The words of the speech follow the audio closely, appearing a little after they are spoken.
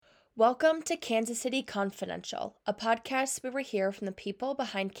Welcome to Kansas City Confidential, a podcast where we hear from the people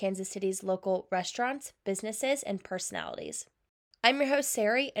behind Kansas City's local restaurants, businesses, and personalities. I'm your host,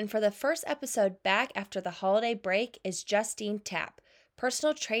 Sari, and for the first episode back after the holiday break is Justine Tapp,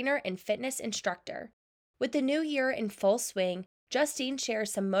 personal trainer and fitness instructor. With the new year in full swing, Justine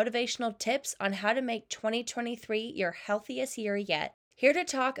shares some motivational tips on how to make 2023 your healthiest year yet. Here to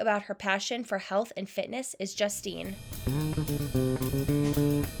talk about her passion for health and fitness is Justine.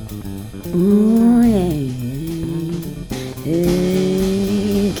 Ooh,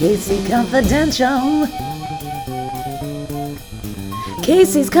 hey, Casey Confidential.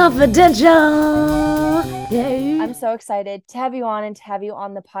 Casey's Confidential. Yay. I'm so excited to have you on and to have you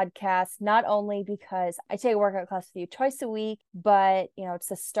on the podcast, not only because I take a workout class with you twice a week, but it's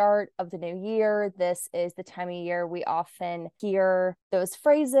the start of the new year. This is the time of year we often hear those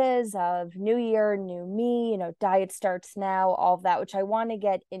phrases of new year, new me, diet starts now, all of that, which I want to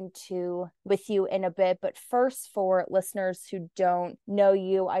get into with you in a bit. But first, for listeners who don't know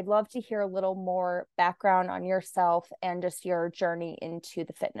you, I'd love to hear a little more background on yourself and just your journey into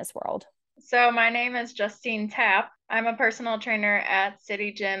the fitness world. So my name is Justine Tapp. I'm a personal trainer at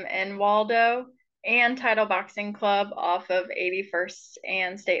City Gym in Waldo and Title Boxing Club off of 81st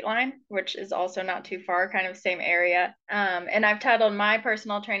and State Line, which is also not too far, kind of same area. And I've titled my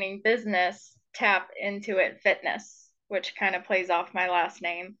personal training business Tapp Into It Fitness, which kind of plays off my last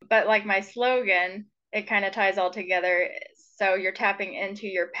name. But like my slogan, it kind of ties all together. So you're tapping into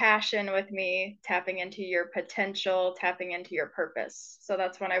your passion with me, tapping into your potential, tapping into your purpose. So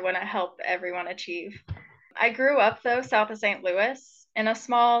that's what I want to help everyone achieve. I grew up, though, south of St. Louis in a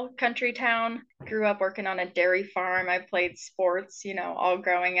small country town. Grew up working on a dairy farm. I played sports, all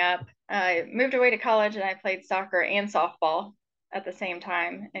growing up. I moved away to college and I played soccer and softball at the same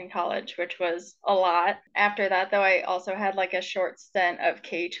time in college, which was a lot. After that, though, I also had like a short stint of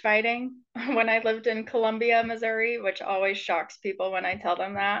cage fighting when I lived in Columbia, Missouri, which always shocks people when I tell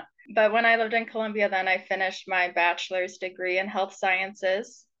them that. But when I lived in Columbia, then I finished my bachelor's degree in health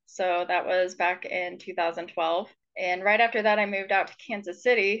sciences. So that was back in 2012. And right after that, I moved out to Kansas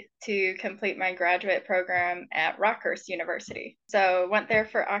City to complete my graduate program at Rockhurst University. So went there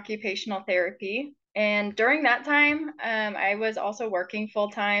for occupational therapy. And during that time, I was also working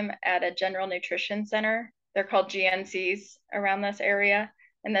full-time at a general nutrition center. They're called GNCs around this area.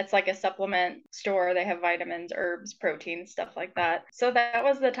 And that's like a supplement store. They have vitamins, herbs, proteins, stuff like that. So that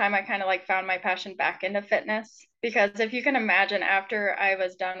was the time I kind of like found my passion back into fitness. Because if you can imagine, after I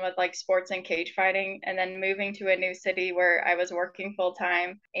was done with like sports and cage fighting and then moving to a new city where I was working full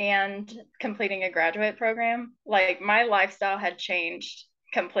time and completing a graduate program, like my lifestyle had changed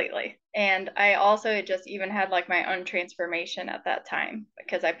completely. And I also just even had like my own transformation at that time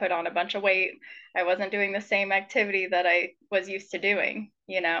because I put on a bunch of weight. I wasn't doing the same activity that I was used to doing,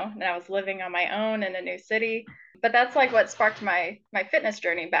 and I was living on my own in a new city. But that's like what sparked my fitness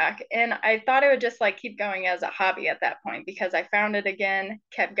journey back. And I thought it would just like keep going as a hobby at that point because I found it again,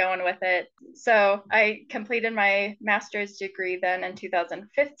 kept going with it. So I completed my master's degree then in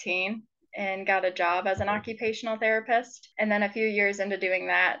 2015 and got a job as an occupational therapist. And then a few years into doing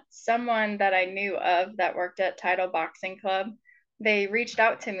that, someone that I knew of that worked at Title Boxing Club, they reached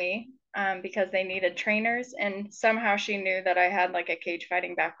out to me because they needed trainers, and somehow she knew that I had like a cage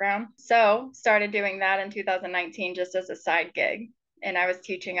fighting background. So started doing that in 2019 just as a side gig. And I was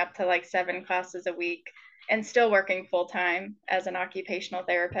teaching up to like 7 classes a week and still working full time as an occupational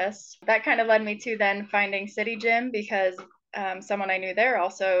therapist. That kind of led me to then finding City Gym because someone I knew there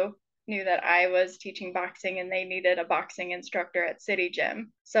also knew that I was teaching boxing and they needed a boxing instructor at City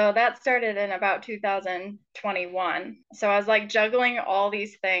Gym. So that started in about 2021. So I was like juggling all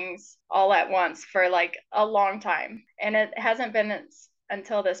these things all at once for like a long time. And it hasn't been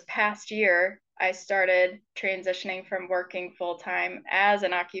until this past year I started transitioning from working full time as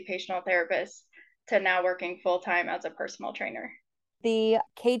an occupational therapist to now working full time as a personal trainer. The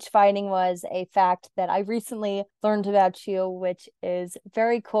cage fighting was a fact that I recently learned about you, which is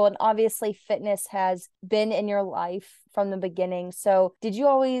very cool. And obviously, fitness has been in your life from the beginning. So did you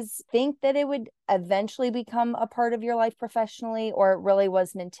always think that it would eventually become a part of your life professionally, or it really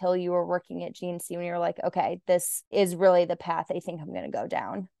wasn't until you were working at GNC when you were like, okay, this is really the path I think I'm going to go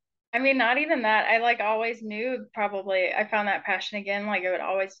down? I mean, not even that. I like always knew probably I found that passion again, like it would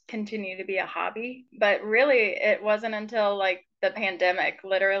always continue to be a hobby. But really, it wasn't until like the pandemic,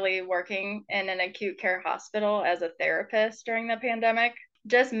 literally working in an acute care hospital as a therapist during the pandemic,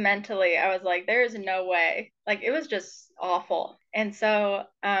 just mentally, I was like, there's no way. Like it was just awful. And so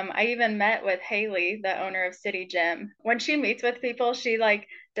I even met with Haley, the owner of City Gym. When she meets with people, she like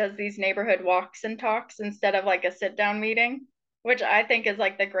does these neighborhood walks and talks instead of like a sit down meeting. which I think is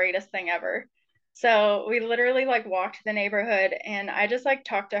like the greatest thing ever. So we literally like walked the neighborhood and I just like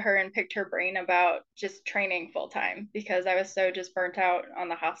talked to her and picked her brain about just training full time because I was so just burnt out on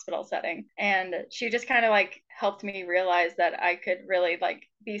the hospital setting. And she just kind of like helped me realize that I could really like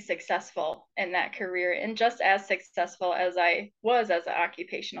be successful in that career and just as successful as I was as an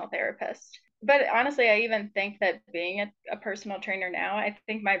occupational therapist. But honestly, I even think that being a personal trainer now, I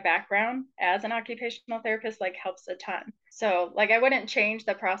think my background as an occupational therapist like helps a ton. So like I wouldn't change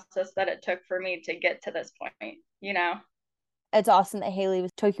the process that it took for me to get to this point, you know? It's awesome that Haley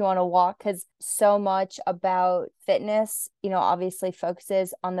was took you on a walk because so much about fitness, obviously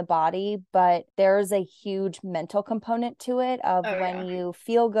focuses on the body, but there's a huge mental component to it of Oh when yeah. you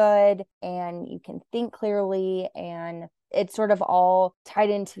feel good and you can think clearly and it's sort of all tied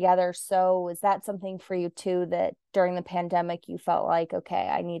in together. So is that something for you too that during the pandemic you felt like, okay,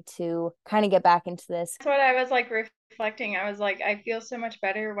 I need to kind of get back into this? That's what I was like reflecting. I was like, I feel so much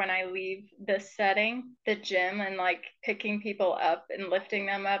better when I leave this setting, the gym, and like picking people up and lifting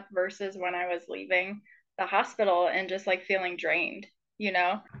them up versus when I was leaving the hospital and just like feeling drained, you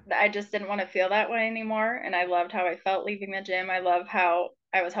know? I just didn't want to feel that way anymore. And I loved how I felt leaving the gym. I love how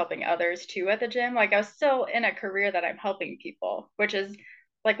I was helping others too at the gym. Like I was still in a career that I'm helping people, which is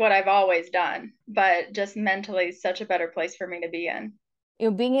like what I've always done, but just mentally such a better place for me to be in.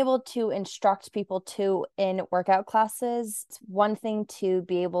 Being able to instruct people too in workout classes, it's one thing to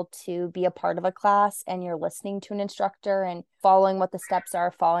be able to be a part of a class and you're listening to an instructor and following what the steps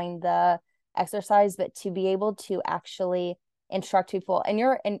are, following the exercise, but to be able to actually instruct people and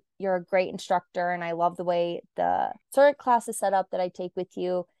you're a great instructor and I love the way the sort of class is set up that I take with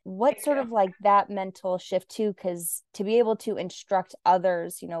you. What Thank sort you. of like that mental shift too, because to be able to instruct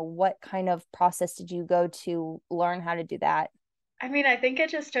others, what kind of process did you go to learn how to do that? I mean, I think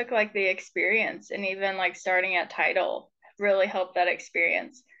it just took like the experience and even like starting at title really helped that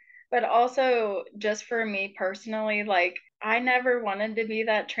experience. But also, just for me personally, like I never wanted to be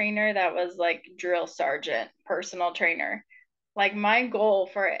that trainer that was like drill sergeant, personal trainer. Like my goal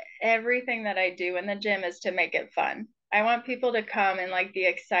for everything that I do in the gym is to make it fun. I want people to come and like be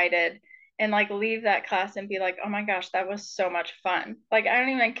excited and like leave that class and be like, "Oh my gosh, that was so much fun." Like I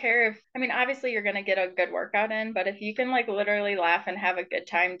don't even care if I mean, obviously you're going to get a good workout in, but if you can like literally laugh and have a good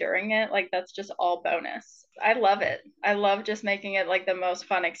time during it, like that's just all bonus. I love it. I love just making it like the most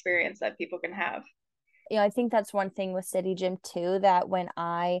fun experience that people can have. I think that's one thing with City Gym too, that when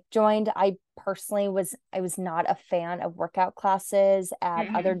I joined, I personally was not a fan of workout classes at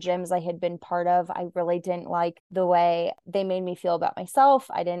other Mhm. gyms I had been part of. I really didn't like the way they made me feel about myself.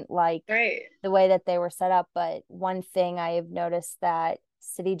 I didn't like Great. the way that they were set up. But one thing I have noticed that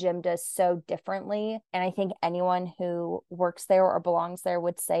City Gym does so differently, and I think anyone who works there or belongs there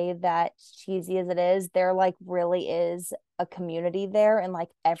would say that cheesy as it is, there like really is a community there and like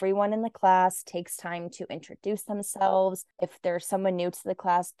everyone in the class takes time to introduce themselves. If there's someone new to the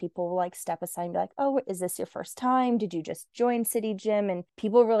class, people will like step aside and be like, oh, is this your first time? Did you just join City Gym? And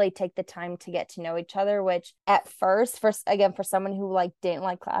people really take the time to get to know each other, which at first again, for someone who like didn't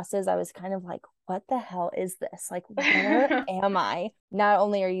like classes, I was kind of like, what the hell is this? Like, where am I? Not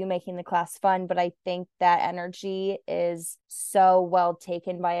only are you making the class fun, but I think that energy is so well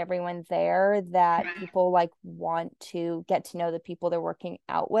taken by everyone there that people like want to get to know the people they're working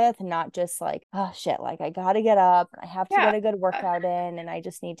out with, not just like, oh shit, like I gotta get up, I have to Yeah. get a good workout in, and I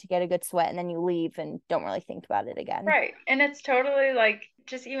just need to get a good sweat, and then you leave and don't really think about it again. Right. And it's totally like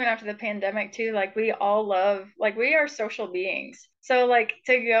just even after the pandemic too, like we all love like we are social beings. So like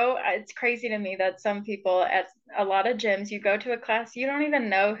to go, it's crazy to me that some people at a lot of gyms, you go to a class, you don't even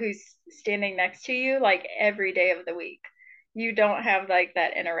know who's standing next to you like every day of the week. You don't have like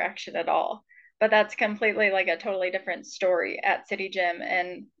that interaction at all. But that's completely like a totally different story at City Gym.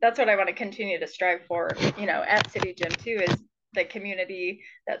 And that's what I want to continue to strive for, at City Gym too, is the community,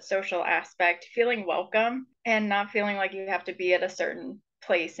 that social aspect, feeling welcome and not feeling like you have to be at a certain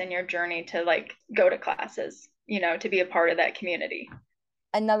place in your journey to like go to classes, to be a part of that community.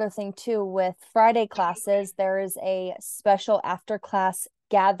 Another thing too with Friday classes, there is a special after class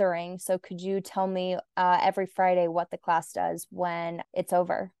gathering. So could you tell me every Friday what the class does when it's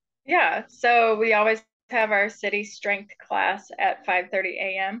over? Yeah, so we always have our city strength class at 5:30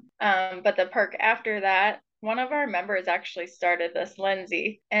 a.m. But the perk after that, one of our members actually started this,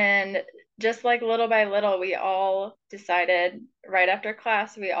 Lindsay, and just like little by little, we all decided right after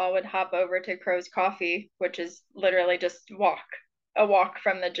class, we all would hop over to Crow's Coffee, which is literally just a walk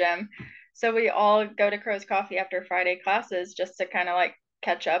from the gym. So we all go to Crow's Coffee after Friday classes just to kind of like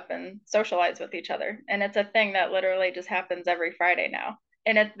catch up and socialize with each other. And it's a thing that literally just happens every Friday now.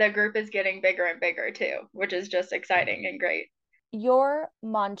 And the group is getting bigger and bigger too, which is just exciting and great. Your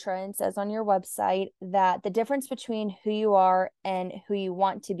mantra, and says on your website that the difference between who you are and who you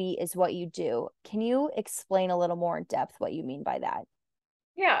want to be is what you do. Can you explain a little more in depth what you mean by that?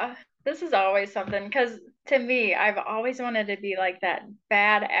 Yeah, this is always something because to me, I've always wanted to be like that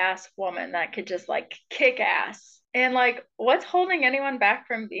badass woman that could just like kick ass. And like, what's holding anyone back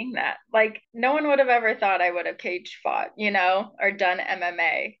from being that? Like, no one would have ever thought I would have cage fought, or done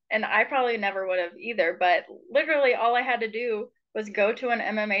MMA. And I probably never would have either. But literally, all I had to do was go to an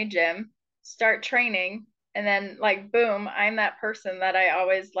MMA gym, start training, and then like, boom, I'm that person that I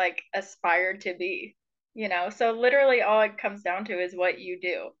always like aspired to be. So literally all it comes down to is what you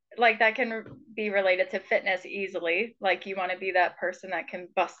do. Like that can be related to fitness easily. Like you want to be that person that can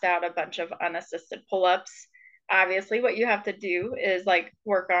bust out a bunch of unassisted pull-ups. Obviously, what you have to do is like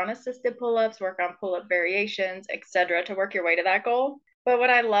work on assisted pull-ups, work on pull-up variations, etc., to work your way to that goal. But what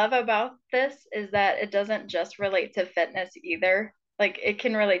I love about this is that it doesn't just relate to fitness either. Like it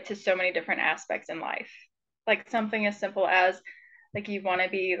can relate to so many different aspects in life. Like something as simple as like you want to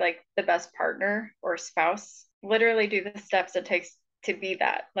be like the best partner or spouse, literally do the steps it takes to be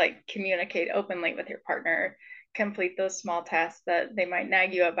that. Like communicate openly with your partner, complete those small tasks that they might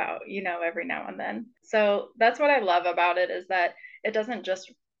nag you about, every now and then. So that's what I love about it is that it doesn't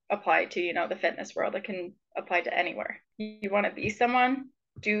just apply to, the fitness world. It can apply to anywhere. You want to be someone,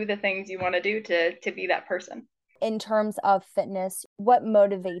 do the things you want to do to be that person. In terms of fitness, what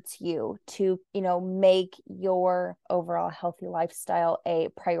motivates you to, make your overall healthy lifestyle a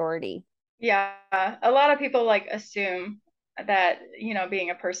priority? Yeah, a lot of people like assume that, being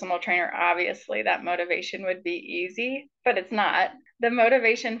a personal trainer, obviously that motivation would be easy, but it's not. The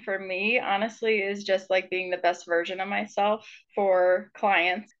motivation for me, honestly, is just like being the best version of myself for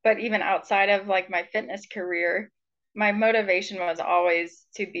clients. But even outside of like my fitness career, my motivation was always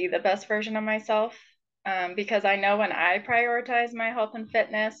to be the best version of myself. Because I know when I prioritize my health and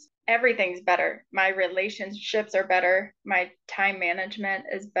fitness, everything's better. My relationships are better. My time management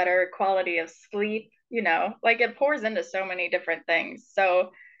is better. Quality of sleep, like it pours into so many different things.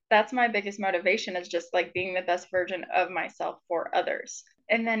 So that's my biggest motivation is just like being the best version of myself for others.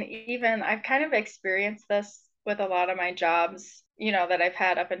 And then even I've kind of experienced this with a lot of my jobs, that I've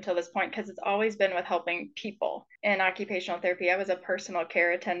had up until this point, because it's always been with helping people in occupational therapy. I was a personal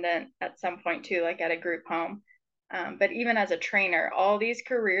care attendant at some point too, like at a group home. But even as a trainer, all these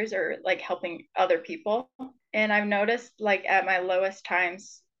careers are like helping other people. And I've noticed, like, at my lowest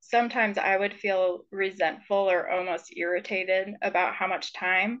times, sometimes I would feel resentful or almost irritated about how much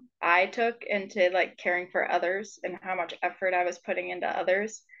time I took into like caring for others and how much effort I was putting into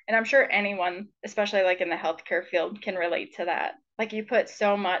others. And I'm sure anyone, especially like in the healthcare field, can relate to that. Like, you put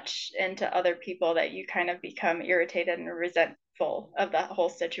so much into other people that you kind of become irritated and resentful of the whole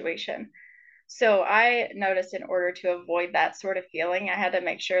situation. So I noticed in order to avoid that sort of feeling, I had to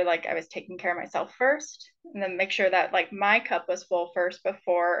make sure like I was taking care of myself first and then make sure that like my cup was full first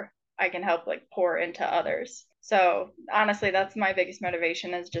before I can help like pour into others. So honestly, that's my biggest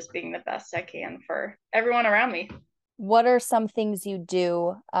motivation is just being the best I can for everyone around me. What are some things you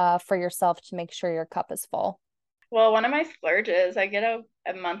do for yourself to make sure your cup is full? Well, one of my splurges, I get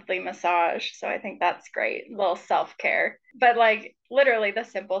a monthly massage. So I think that's great. A little self care. But like literally the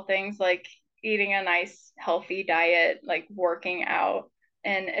simple things like eating a nice, healthy diet, like working out.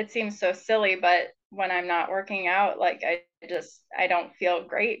 And it seems so silly, but when I'm not working out, like I don't feel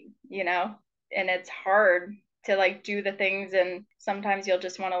great. And it's hard to like do the things. And sometimes you'll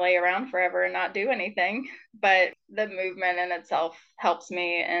just want to lay around forever and not do anything. But the movement in itself helps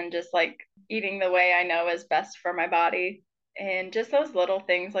me and just like eating the way I know is best for my body. And just those little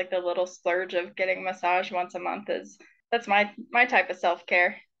things like the little splurge of getting a massage once a month is that's my type of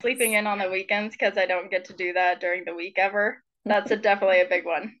self-care. Sleeping in on the weekends because I don't get to do that during the week ever. That's definitely a big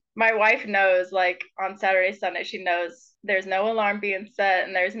one. My wife knows like on Saturday, Sunday, she knows there's no alarm being set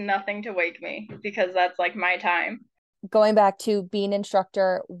and there's nothing to wake me because that's like my time. Going back to being an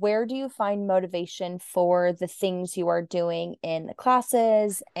instructor, where do you find motivation for the things you are doing in the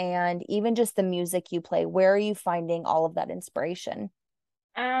classes and even just the music you play? Where are you finding all of that inspiration?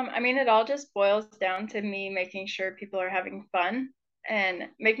 I mean, it all just boils down to me making sure people are having fun and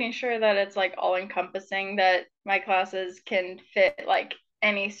making sure that it's like all encompassing, that my classes can fit like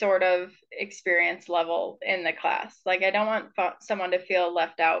any sort of experience level in the class. Like, I don't want someone to feel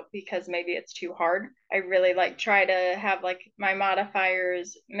left out because maybe it's too hard. I really like try to have like my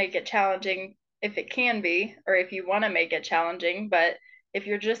modifiers make it challenging if it can be, or if you want to make it challenging. But if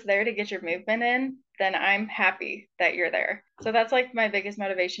you're just there to get your movement in, then I'm happy that you're there. So that's like my biggest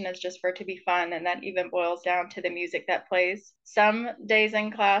motivation is just for it to be fun. And that even boils down to the music that plays. Some days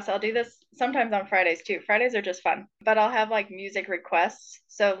in class, I'll do this sometimes on Fridays too. Fridays are just fun, but I'll have like music requests.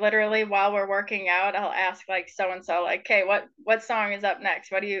 So literally while we're working out, I'll ask like so and so, like, "Hey, what song is up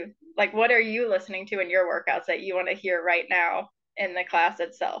next? What do you like? What are you listening to in your workouts that you want to hear right now in the class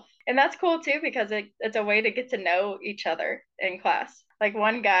itself?" And that's cool too because it's a way to get to know each other in class. Like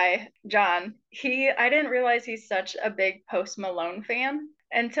one guy, John, I didn't realize he's such a big Post Malone fan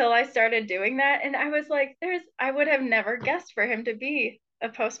until I started doing that. And I was like, I would have never guessed for him to be a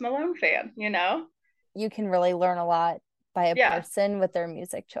Post Malone fan, you know? You can really learn a lot by a Yeah, person with their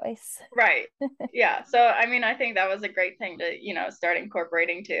music choice. right. Yeah. So, I mean, I think that was a great thing to, start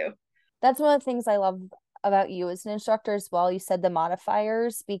incorporating too. That's one of the things I love about you as an instructor as well. You said the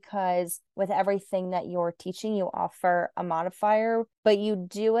modifiers, because with everything that you're teaching, you offer a modifier, but you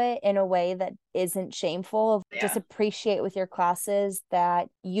do it in a way that isn't shameful. Just Yeah. appreciate with your classes that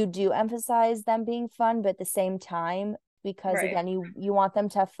you do emphasize them being fun, but at the same time, because Right. again, you want them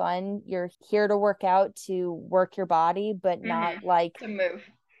to have fun. You're here to work out, to work your body, but not Mm-hmm. like, To move.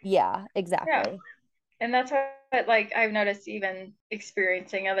 yeah, Yeah. exactly. And that's what like I've noticed even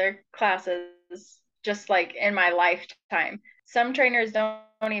experiencing other classes just like in my lifetime. Some trainers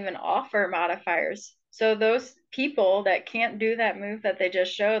don't even offer modifiers. So those people that can't do that move that they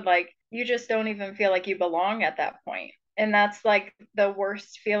just showed, like you just don't even feel like you belong at that point. And that's like the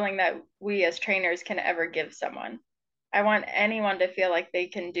worst feeling that we as trainers can ever give someone. I want anyone to feel like they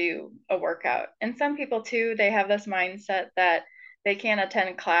can do a workout. And some people too, they have this mindset that they can't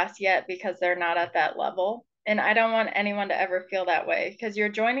attend class yet because they're not at that level. And I don't want anyone to ever feel that way because you're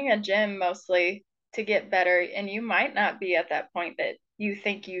joining a gym mostly to get better. And you might not be at that point that you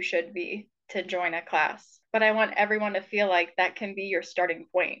think you should be to join a class. But I want everyone to feel like that can be your starting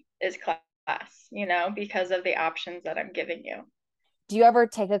point is class, because of the options that I'm giving you. Do you ever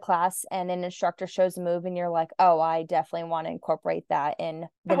take a class and an instructor shows a move and you're like, oh, I definitely want to incorporate that in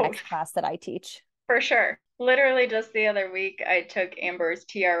the Oh, next class that I teach? for sure. Literally just the other week, I took Amber's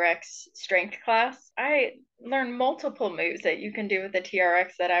TRX strength class. I learned multiple moves that you can do with the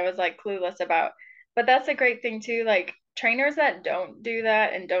TRX that I was like clueless about. But that's a great thing too. Like trainers that don't do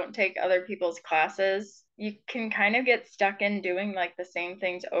that and don't take other people's classes, you can kind of get stuck in doing like the same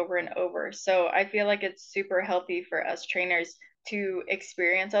things over and over. So I feel like it's super healthy for us trainers to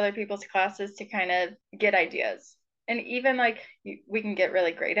experience other people's classes to kind of get ideas. And even like we can get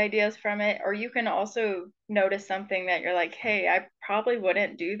really great ideas from it, or you can also notice something that you're like, hey, I probably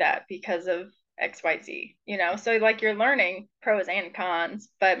wouldn't do that because of XYZ. So like you're learning pros and cons,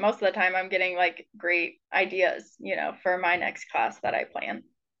 but most of the time I'm getting like great ideas, for my next class that I plan.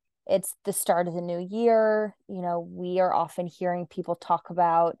 It's the start of the new year. We are often hearing people talk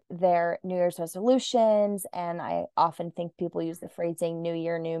about their New Year's resolutions, and I often think people use the phrasing "New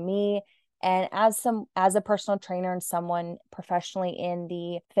Year, New Me." And as a personal trainer and someone professionally in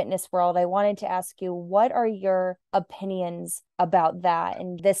the fitness world, I wanted to ask you, what are your opinions about that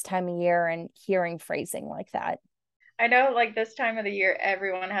in this time of year and hearing phrasing like that? I know like this time of the year,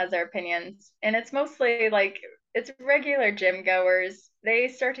 everyone has their opinions, and it's mostly like it's regular gym goers. They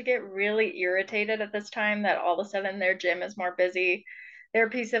start to get really irritated at this time that all of a sudden their gym is more busy. Their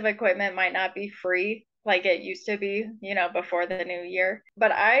piece of equipment might not be free like it used to be, before the new year.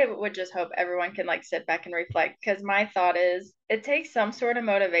 But I would just hope everyone can like sit back and reflect because my thought is it takes some sort of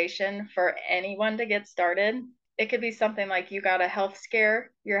motivation for anyone to get started. It could be something like you got a health scare,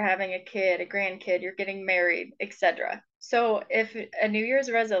 you're having a kid, a grandkid, you're getting married, etc. So if a New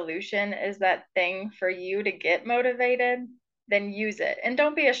Year's resolution is that thing for you to get motivated, then use it. And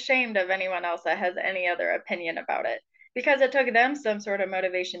don't be ashamed of anyone else that has any other opinion about it because it took them some sort of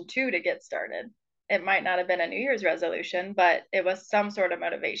motivation too to get started. It might not have been a New Year's resolution, but it was some sort of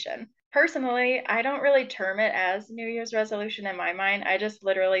motivation. Personally, I don't really term it as New Year's resolution in my mind. I just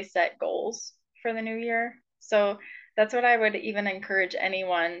literally set goals for the new year. So that's what I would even encourage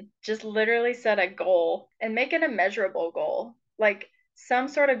anyone. Just literally set a goal and make it a measurable goal. Like some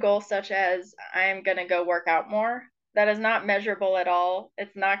sort of goal, such as I'm going to go work out more. That is not measurable at all.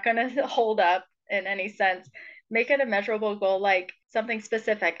 It's not going to hold up in any sense. Make it a measurable goal, like something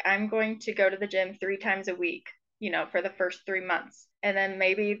specific. I'm going to go to the gym 3 times a week, for the first 3 months. And then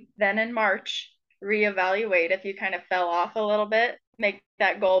maybe then in March, reevaluate if you kind of fell off a little bit, make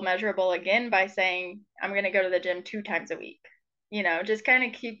that goal measurable again by saying, I'm going to go to the gym 2 times a week. Just kind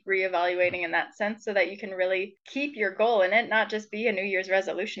of keep reevaluating in that sense so that you can really keep your goal and it not just be a New Year's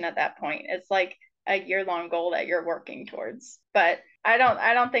resolution at that point. It's like a year-long goal that you're working towards. But I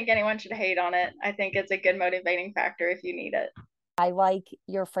don't think anyone should hate on it. I think it's a good motivating factor if you need it. I like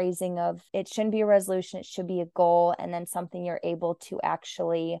your phrasing of it shouldn't be a resolution, it should be a goal, and then something you're able to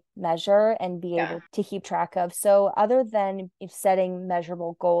actually measure and be Yeah. able to keep track of. So, other than setting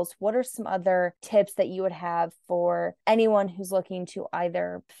measurable goals, what are some other tips that you would have for anyone who's looking to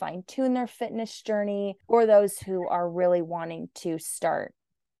either fine tune their fitness journey or those who are really wanting to start?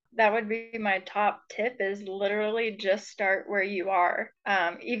 That would be my top tip is literally just start where you are.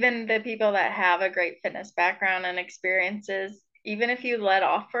 Even the people that have a great fitness background and experiences, even if you let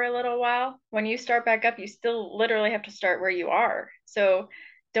off for a little while, when you start back up, you still literally have to start where you are. So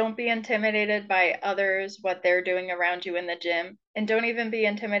don't be intimidated by others, what they're doing around you in the gym. And don't even be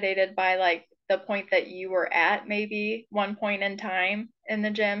intimidated by like the point that you were at, maybe one point in time in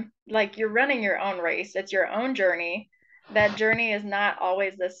the gym. Like you're running your own race, it's your own journey. That journey is not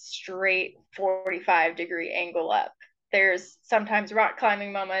always this straight 45-degree angle up. There's sometimes rock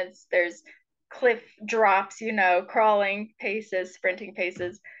climbing moments, there's cliff drops, crawling paces, sprinting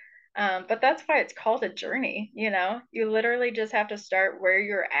paces. But that's why it's called a journey. You literally just have to start where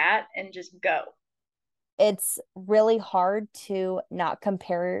you're at and just go. It's really hard to not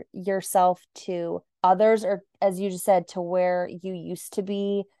compare yourself to others, or as you just said, to where you used to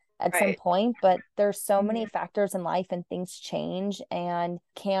be at some Right. point. But there's so many Mhm. factors in life and things change, and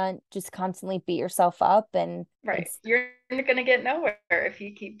can't just constantly beat yourself up. And Right. it's You're going to get nowhere if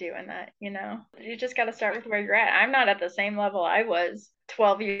you keep doing that. You just got to start with where you're at. I'm not at the same level I was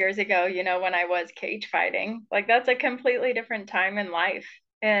 12 years ago, when I was cage fighting. Like, that's a completely different time in life.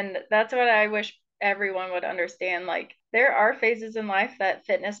 And that's what I wish everyone would understand. Like, there are phases in life that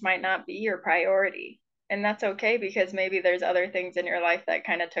fitness might not be your priority. And that's okay because maybe there's other things in your life that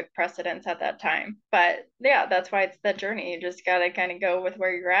kind of took precedence at that time. But yeah, that's why it's the journey. You just got to kind of go with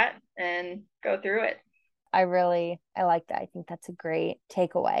where you're at and go through it. I like that. I think that's a great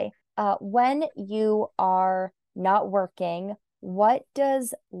takeaway. When you are not working, what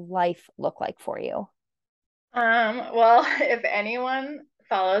does life look like for you? Well, if anyone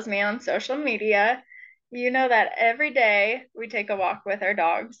follows me on social media, you know that every day we take a walk with our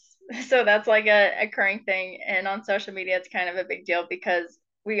dogs. So that's like a occurring thing. And on social media, it's kind of a big deal because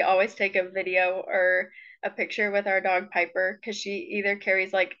we always take a video or a picture with our dog Piper because she either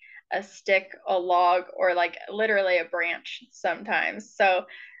carries like a stick, a log, or like literally a branch sometimes. So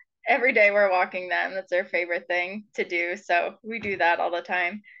every day we're walking them. That's their favorite thing to do. So we do that all the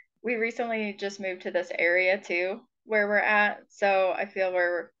time. We recently just moved to this area too, where we're at. So I feel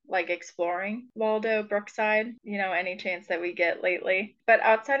we're like exploring Waldo, Brookside, any chance that we get lately. But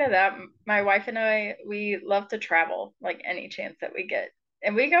outside of that, my wife and I, we love to travel like any chance that we get.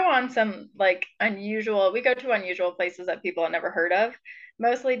 And we go on some like we go to unusual places that people have never heard of,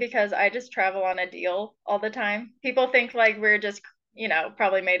 mostly because I just travel on a deal all the time. People think like we're just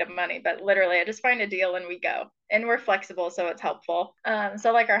probably made of money, but literally I just find a deal and we go. And we're flexible, so it's helpful.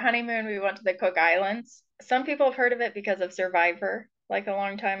 So like our honeymoon, we went to the Cook Islands. Some people have heard of it because of Survivor, like a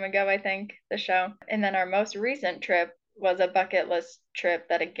long time ago, I think, the show. And then our most recent trip was a bucket list trip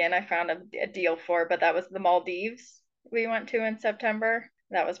that again I found a deal for, but that was the Maldives we went to in September.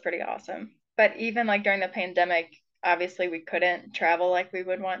 That was pretty awesome. But even like during the pandemic, obviously we couldn't travel like we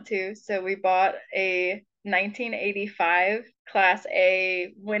would want to. So we bought a 1985 Class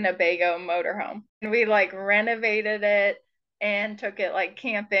A Winnebago motorhome. And we like renovated it and took it like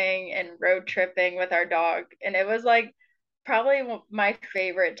camping and road tripping with our dog. And it was like probably my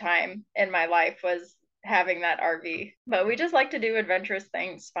favorite time in my life was having that RV. But we just like to do adventurous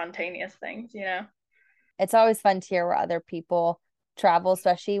things, spontaneous things. It's always fun to hear where other people travel,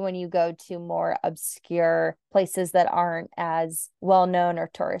 especially when you go to more obscure places that aren't as well known or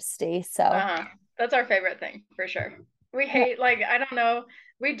touristy. So, Uh-huh. That's our favorite thing for sure. We yeah, hate like I don't know.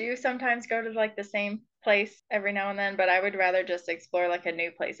 We do sometimes go to like the same place every now and then, but I would rather just explore like a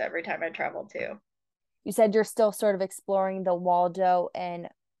new place every time I travel too. you said you're still sort of exploring the Waldo and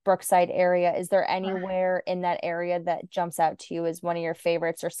Brookside area. Is there Uh, anywhere in that area that jumps out to you as one of your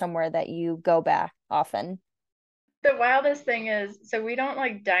favorites or somewhere that you go back often? The wildest thing is, so we don't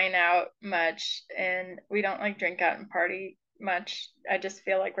like dine out much and we don't like drink out and party much. I just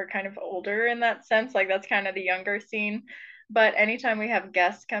feel like we're kind of older in that sense. Like that's kind of the younger scene. But anytime we have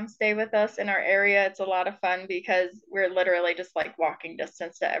guests come stay with us in our area, it's a lot of fun because we're literally just like walking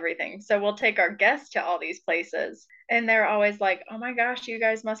distance to everything. So we'll take our guests to all these places and they're always like, oh my gosh, you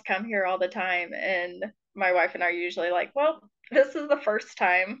guys must come here all the time. And my wife and I are usually like, well, this is the first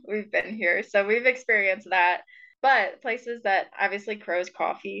time we've been here. So we've experienced that, but places that obviously Crow's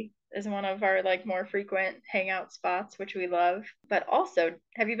Coffee is one of our like more frequent hangout spots, which we love. But also,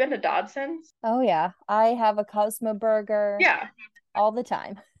 have you been to Dodson's? Oh, yeah. I have a Cosmo burger Yeah. all the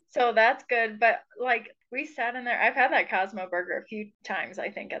time. So that's good. But like We sat in there. I've had that Cosmo burger a few times, I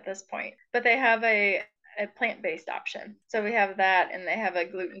think, at this point. But they have a plant-based option. So we have that, and they have a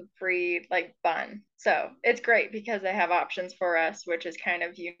gluten-free like bun. So it's great because they have options for us, which is kind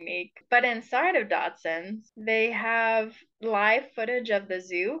of unique. But inside of Dotson's, they have live footage of the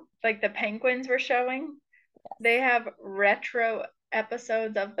zoo, like the penguins were showing. They have retro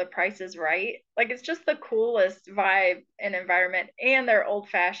episodes of The Price is Right. Like it's just the coolest vibe and environment, and their old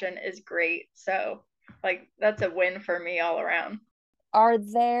fashioned is great. So like that's a win for me all around. Are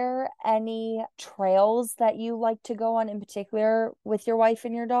there any trails that you like to go on in particular with your wife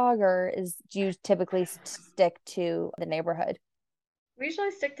and your dog, or do you typically stick to the neighborhood? We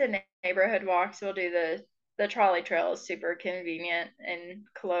usually stick to neighborhood walks. We'll do the trolley trail is super convenient and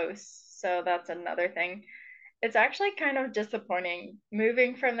close. So that's another thing. It's actually kind of disappointing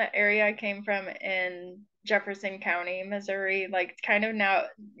moving from the area I came from in Jefferson County, Missouri, like kind of now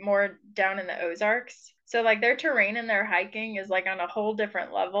more down in the Ozarks. So like their terrain and their hiking is like on a whole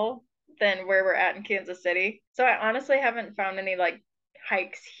different level than where we're at in Kansas City. So I honestly haven't found any like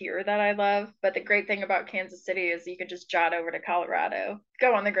hikes here that I love, but the great thing about Kansas City is you could just jot over to Colorado,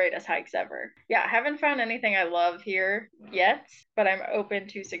 go on the greatest hikes ever. Yeah, I haven't found anything I love here yet, but I'm open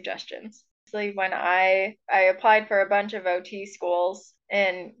to suggestions. When I applied for a bunch of OT schools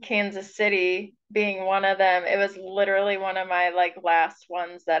in Kansas City being one of them, it was literally one of my like last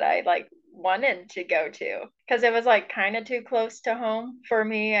ones that I like wanted to go to because it was like kind of too close to home for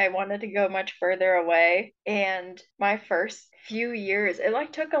me. I wanted to go much further away. And my first few years, it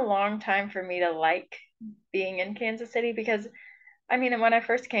like took a long time for me to like being in Kansas City because I mean, when I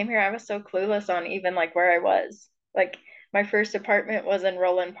first came here, I was so clueless on even like where I was. Like my first apartment was in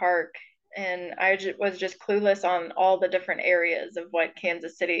Roland Park, and was just clueless on all the different areas of what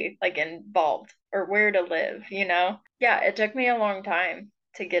Kansas City like involved or where to live, you know? Yeah, it took me a long time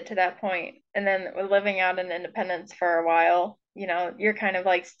to get to that point. And then living out in Independence for a while, you know, you're kind of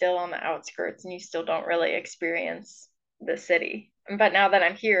like still on the outskirts and you still don't really experience the city. But now that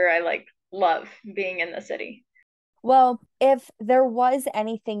I'm here, I like love being in the city. Well, if there was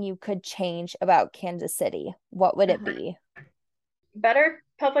anything you could change about Kansas City, what would it be? Better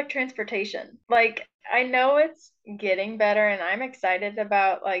public transportation. Like I know it's getting better and I'm excited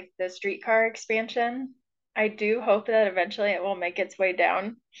about like the streetcar expansion. I do hope that eventually it will make its way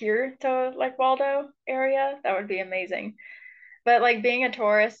down here to like Waldo area. That would be amazing. But like being a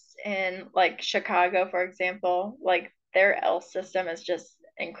tourist in like Chicago, for example, like their L system is just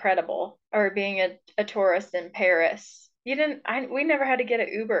incredible. Or being a tourist in Paris. We never had to get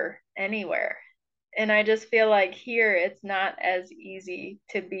an Uber anywhere. And I just feel like here it's not as easy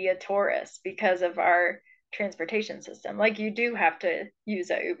to be a tourist because of our transportation system. Like you do have to use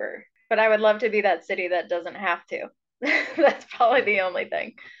a Uber, but I would love to be that city that doesn't have to. That's probably the only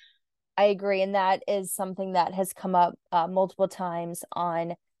thing. I agree. And that is something that has come up multiple times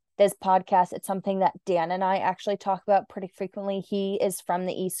on this podcast. It's something that Dan and I actually talk about pretty frequently. He is from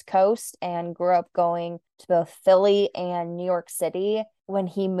the East Coast and grew up going to both Philly and New York City. When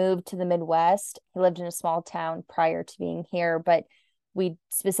he moved to the Midwest, he lived in a small town prior to being here, but we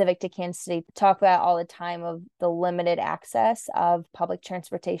specific to Kansas City talk about all the time of the limited access of public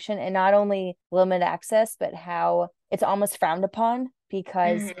transportation, and not only limited access, but how it's almost frowned upon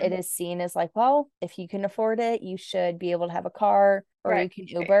because it Mm-hmm. is seen as like, well, if you can afford it, you should be able to have a car or Right. you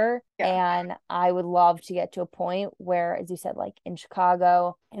can Uber. Yeah. And I would love to get to a point where, as you said, like in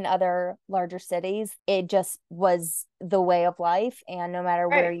Chicago and other larger cities, it just was the way of life. And no matter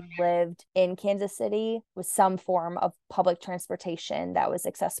where Right. you lived in Kansas City, was some form of public transportation that was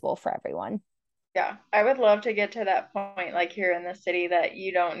accessible for everyone. Yeah. I would love to get to that point, like here in the city, that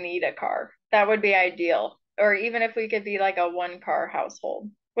you don't need a car. That would be ideal. Or even if we could be like a one car household,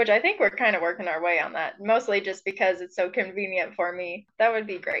 which I think we're kind of working our way on that, mostly just because it's so convenient for me. That would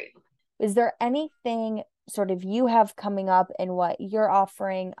be great. Is there anything sort of you have coming up in what you're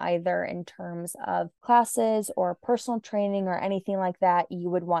offering, either in terms of classes or personal training or anything like that, you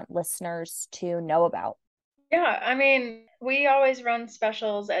would want listeners to know about? Yeah, I mean, we always run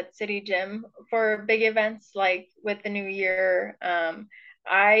specials at City Gym for big events like with the new year.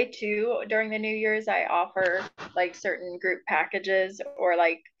 I too, during the New Year's, I offer like certain group packages or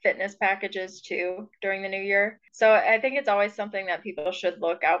like fitness packages too during the new year. So I think it's always something that people should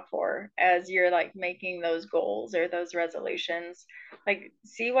look out for as you're like making those goals or those resolutions. Like,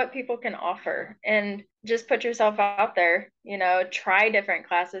 see what people can offer and just put yourself out there, you know, try different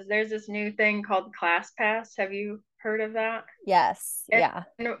classes. There's this new thing called Class Pass. Have you heard of that? Yes. And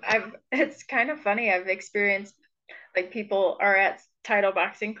Yeah. it's kind of funny. I've experienced Like people are at Title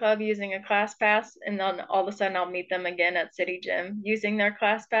Boxing Club using a class pass, and then all of a sudden I'll meet them again at City Gym using their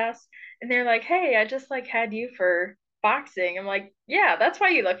class pass, and they're like, "Hey, I just like had you for boxing." I'm like, "Yeah, that's why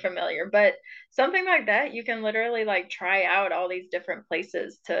you look familiar." But something like that, you can literally like try out all these different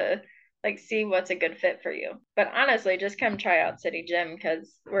places to like see what's a good fit for you. But honestly, just come try out City Gym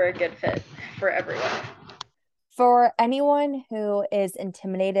because we're a good fit for everyone. For anyone who is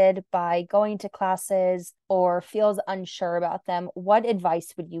intimidated by going to classes or feels unsure about them, what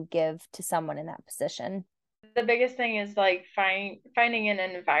advice would you give to someone in that position? The biggest thing is like finding an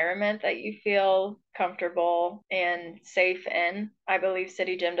environment that you feel comfortable and safe in. I believe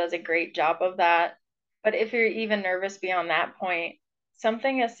City Gym does a great job of that. But if you're even nervous beyond that point,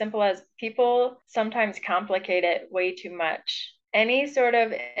 something as simple as people sometimes complicate it way too much. Any sort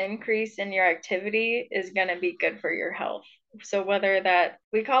of increase in your activity is going to be good for your health. So whether that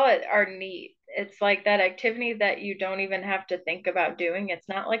we call it our NEAT, it's like that activity that you don't even have to think about doing. It's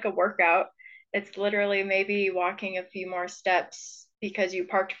not like a workout, it's literally maybe walking a few more steps because you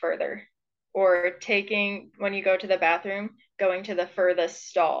parked further, or taking, when you go to the bathroom, going to the furthest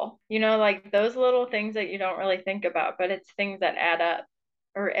stall. Like those little things that you don't really think about, but it's things that add up.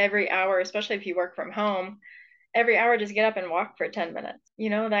 Or every hour, especially if you work from home, every hour just get up and walk for 10 minutes,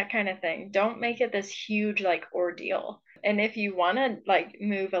 that kind of thing. Don't make it this huge like ordeal. And if you want to like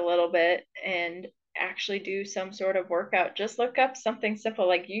move a little bit and actually do some sort of workout, just look up something simple.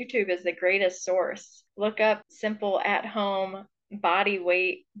 Like YouTube is the greatest source. Look up simple at home body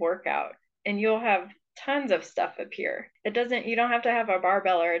weight workout and you'll have tons of stuff appear. You don't have to have a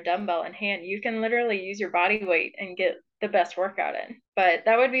barbell or a dumbbell in hand. You can literally use your body weight and get the best workout in. But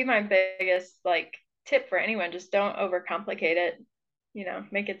that would be my biggest like tip for anyone. Just don't overcomplicate it,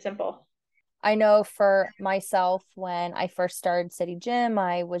 make it simple. I know for myself, when I first started City Gym,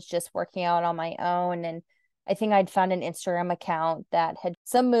 I was just working out on my own. And I think I'd found an Instagram account that had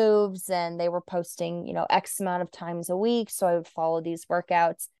some moves and they were posting, X amount of times a week. So I would follow these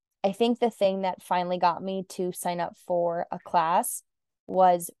workouts. I think the thing that finally got me to sign up for a class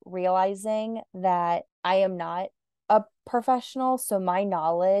was realizing that I am not a professional. So my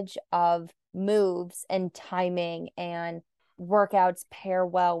knowledge of moves and timing and workouts pair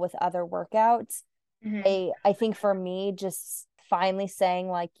well with other workouts. Mm-hmm. I think for me, just finally saying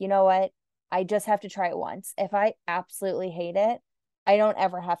like, you know what, I just have to try it once. If I absolutely hate it, I don't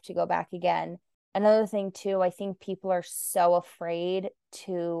ever have to go back again. Another thing too, I think people are so afraid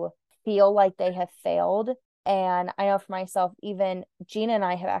to feel like they have failed. And I know for myself, even Gina and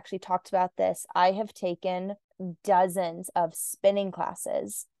I have actually talked about this. I have taken dozens of spinning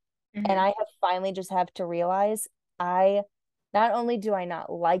classes, and Mm-hmm. I have finally just have to realize I not only do I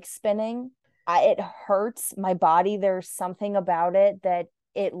not like spinning, it hurts my body. There's something about it that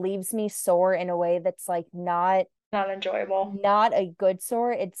it leaves me sore in a way that's like Not enjoyable. not a good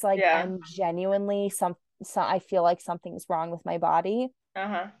sore. It's like Yeah. I'm genuinely I feel like something's wrong with my body.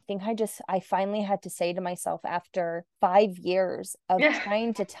 Uh-huh. I think I finally had to say to myself after 5 years of Yeah.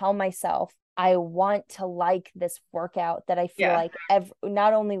 trying to tell myself I want to like this workout that I feel Yeah. like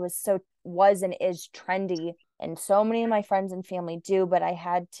not only was and is trendy, and so many of my friends and family do, but I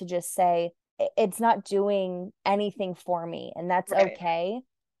had to just say it's not doing anything for me, and that's Right. okay.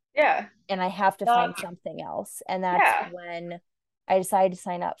 Yeah. And I have to Not, find something else. And that's yeah. when I decided to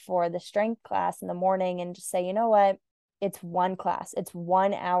sign up for the strength class in the morning and just say, you know what? It's one class. It's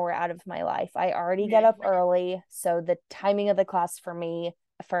 1 hour out of my life. I already get up Mm-hmm. early, so the timing of the class for me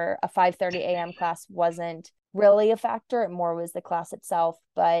for a 5:30 a.m. class wasn't really a factor. It more was the class itself,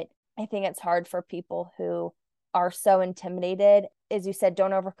 but I think it's hard for people who are so intimidated. As you said,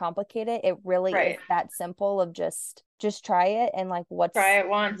 don't overcomplicate it. It really is Right. that simple of just try it, and like Try it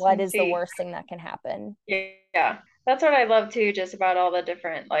once what and is the see. worst thing that can happen? Yeah. That's what I love too, just about all the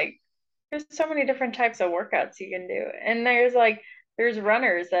different, like, there's so many different types of workouts you can do. And there's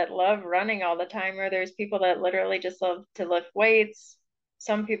runners that love running all the time, or there's people that literally just love to lift weights.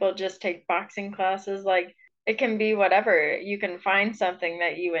 Some people just take boxing classes. Like, it can be whatever. You can find something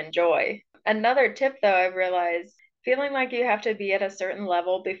that you enjoy. Another tip, though, I've realized, feeling like you have to be at a certain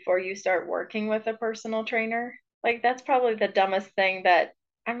level before you start working with a personal trainer. Like, that's probably the dumbest thing that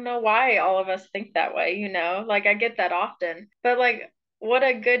I don't know why all of us think that way. Like, I get that often. But, like, what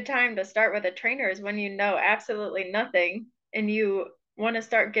a good time to start with a trainer is when you know absolutely nothing and you want to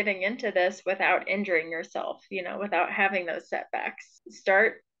start getting into this without injuring yourself, without having those setbacks.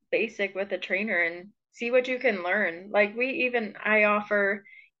 Start basic with a trainer and see what you can learn. Like I offer,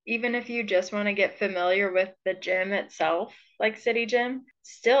 even if you just want to get familiar with the gym itself, like City Gym,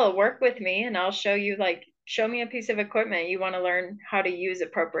 still work with me and I'll show you, like, show me a piece of equipment you want to learn how to use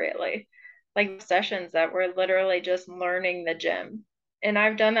appropriately. like sessions that were literally just learning the gym. And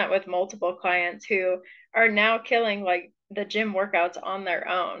I've done that with multiple clients who are now killing like the gym workouts on their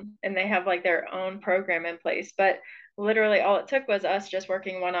own, and they have like their own program in place. But literally all it took was us just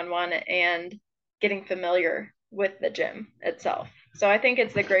working one on one and getting familiar with the gym itself. So I think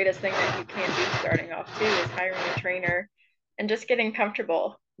it's the greatest thing that you can do starting off too, is hiring a trainer and just getting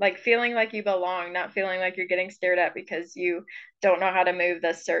comfortable, like feeling like you belong, not feeling like you're getting stared at because you don't know how to move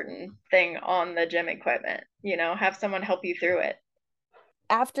this certain thing on the gym equipment. Have someone help you through it.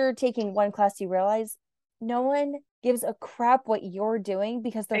 After taking one class, you realize no one gives a crap what you're doing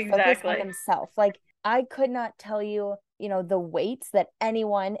because they're focused on Exactly. themselves. Like, I could not tell you, the weights that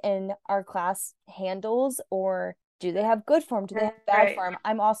anyone in our class handles, or do they have good form? Do they have bad Right. form?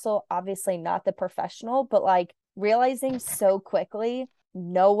 I'm also obviously not the professional, but like realizing so quickly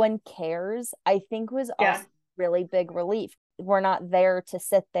no one cares, I think was Yeah. also really big relief. We're not there to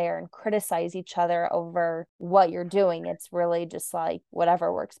sit there and criticize each other over what you're doing. It's really just like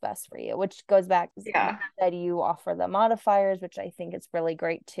whatever works best for you, which goes back Yeah. that you offer the modifiers, which I think is really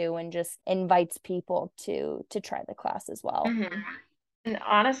great too, and just invites people to try the class as well. Mm-hmm. And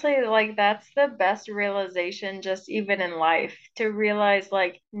honestly, like that's the best realization, just even in life, to realize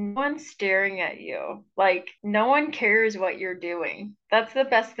like no one's staring at you. Like no one cares what you're doing. That's the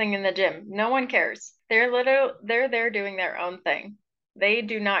best thing in the gym. No one cares. They're there doing their own thing. They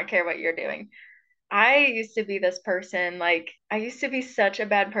do not care what you're doing. I used to be this person, like I used to be such a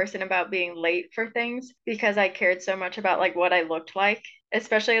bad person about being late for things because I cared so much about like what I looked like.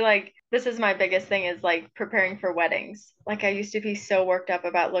 Especially like this is my biggest thing, is like preparing for weddings. Like I used to be so worked up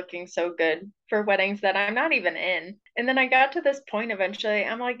about looking so good for weddings that I'm not even in. And then I got to this point eventually,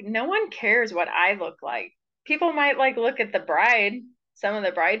 I'm like, no one cares what I look like. People might like look at the bride, some of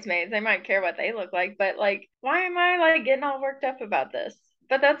the bridesmaids, they might care what they look like, but like, why am I like getting all worked up about this?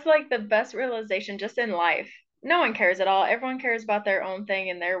 But that's like the best realization just in life. No one cares at all. Everyone cares about their own thing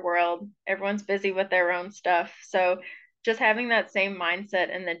in their world. Everyone's busy with their own stuff. So just having that same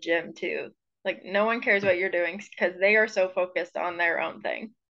mindset in the gym too. Like no one cares what you're doing because they are so focused on their own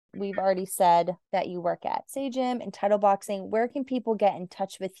thing. We've already said that you work at Say Gym and Title Boxing. Where can people get in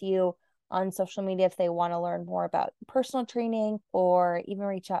touch with you on social media if they want to learn more about personal training or even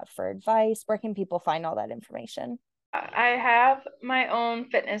reach out for advice? Where can people find all that information? I have my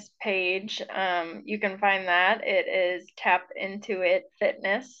own fitness page. You can find that. It is Tapp Into It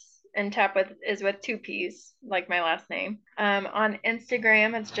Fitness. And is with two P's, like my last name. On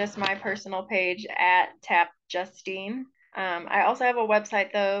Instagram, it's just my personal page at Tapp Justine. I also have a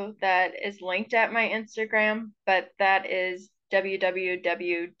website though that is linked at my Instagram, but that is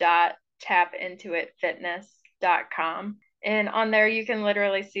www.tappintoitfitness.com. And on there, you can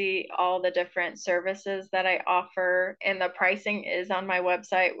literally see all the different services that I offer. And the pricing is on my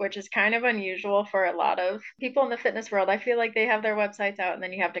website, which is kind of unusual for a lot of people in the fitness world. I feel like they have their websites out and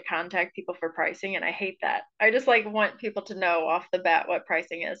then you have to contact people for pricing. And I hate that. I just like want people to know off the bat what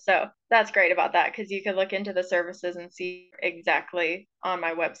pricing is. So that's great about that because you can look into the services and see exactly on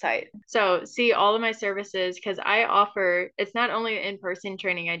my website. So see all of my services because I offer, it's not only in-person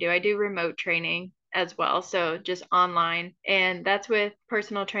training I do remote training as well. So just online. And that's with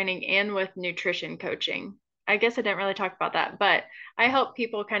personal training and with nutrition coaching. I guess I didn't really talk about that, but I help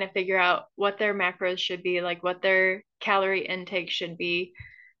people kind of figure out what their macros should be, like what their calorie intake should be,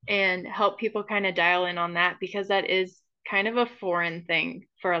 and help people kind of dial in on that because that is kind of a foreign thing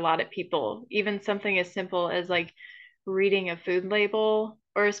for a lot of people. Even something as simple as like reading a food label,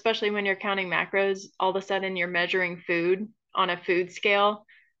 or especially when you're counting macros, all of a sudden you're measuring food on a food scale.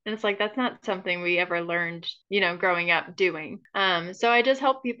 And it's like, that's not something we ever learned, growing up doing. So I just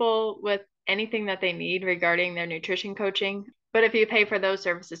help people with anything that they need regarding their nutrition coaching. But if you pay for those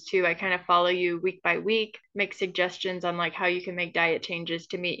services too, I kind of follow you week by week, make suggestions on like how you can make diet changes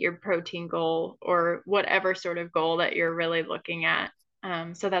to meet your protein goal or whatever sort of goal that you're really looking at.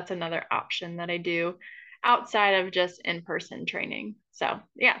 So that's another option that I do outside of just in-person training. So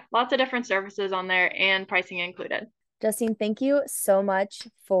yeah, lots of different services on there and pricing included. Justine, thank you so much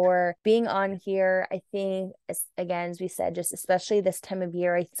for being on here. I think, again, as we said, just especially this time of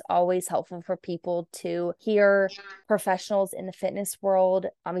year, it's always helpful for people to hear professionals in the fitness world,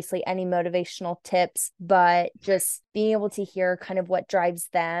 obviously, any motivational tips, but just being able to hear kind of what drives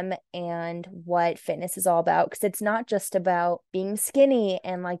them and what fitness is all about. Because it's not just about being skinny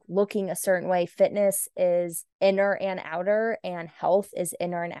and like looking a certain way. Fitness is inner and outer, and health is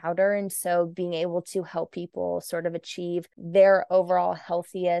inner and outer. And so being able to help people sort of achieve their overall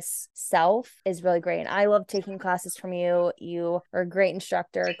healthiest self is really great. And I love taking classes from you. You are a great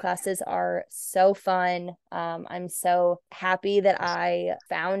instructor. Classes are so fun. I'm so happy that I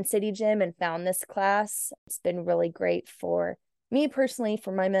found City Gym and found this class. It's been really great for me personally,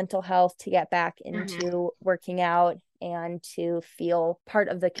 for my mental health, to get back into working out and to feel part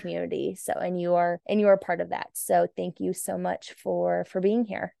of the community. So, and you are part of that. So thank you so much for being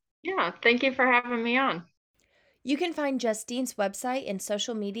here. Yeah, thank you for having me on. You can find Justine's website and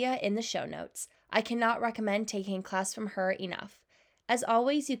social media in the show notes. I cannot recommend taking a class from her enough. As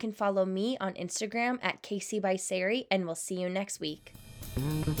always, you can follow me on Instagram at Casey by Sari, and we'll see you next week.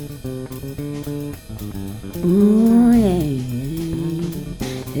 Ooh, yeah.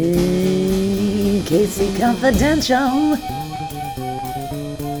 Hey, Casey Confidential.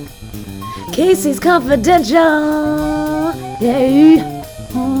 Casey's Confidential. Yeah.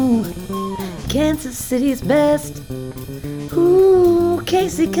 Ooh. Kansas City's best. Ooh,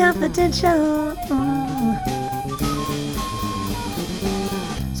 Casey Confidential.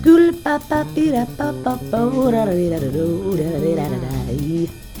 School pa pa da pa pa po da da da da da da da.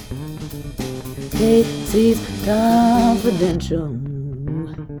 Casey's Confidential.